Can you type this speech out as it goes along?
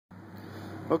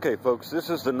Okay folks, this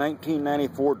is the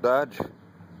 1994 Dodge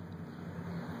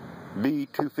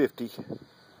B250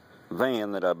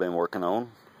 van that I've been working on.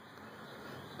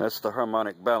 That's the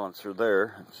harmonic balancer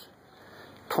there. It's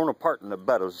torn apart in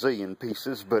about a zillion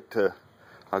pieces, but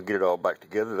I'll get it all back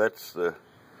together. That's the,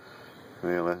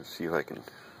 well, let's see if I can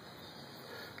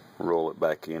roll it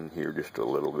back in here just a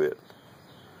little bit.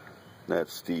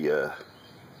 That's the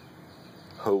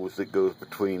hose that goes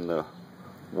between the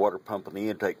water pump and the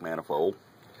intake manifold.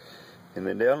 And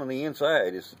then down on the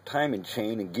inside is the timing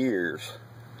chain and gears.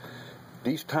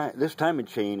 This timing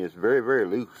chain is very, very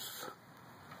loose.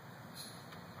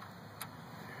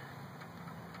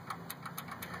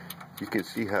 You can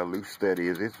see how loose that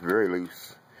is. It's very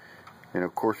loose. And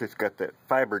of course it's got that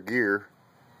fiber gear,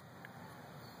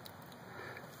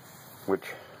 which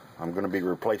I'm going to be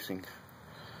replacing.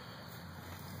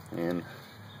 And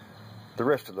the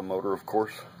rest of the motor, of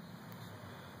course.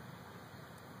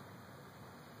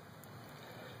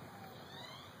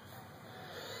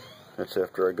 That's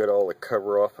after I got all the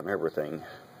cover off and everything.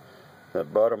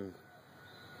 That bottom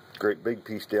great big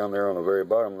piece down there on the very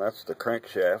bottom, that's the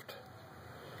crankshaft.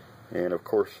 And of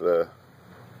course the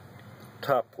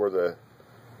top, where the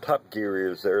top gear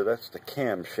is there, that's the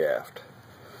camshaft.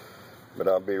 But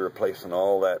I'll be replacing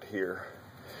all that here.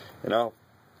 And I'll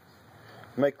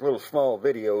make little small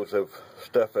videos of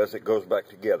stuff as it goes back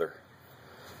together,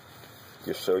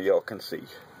 just so y'all can see.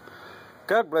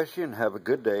 God bless you and have a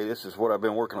good day. This is what I've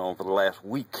been working on for the last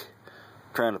week,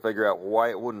 trying to figure out why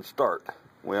it wouldn't start.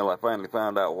 Well, I finally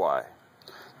found out why.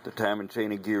 The timing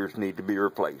chain and gears need to be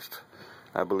replaced.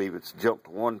 I believe it's jumped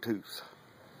one tooth.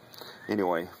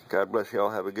 Anyway, God bless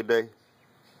y'all. Have a good day.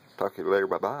 Talk to you later.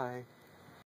 Bye-bye.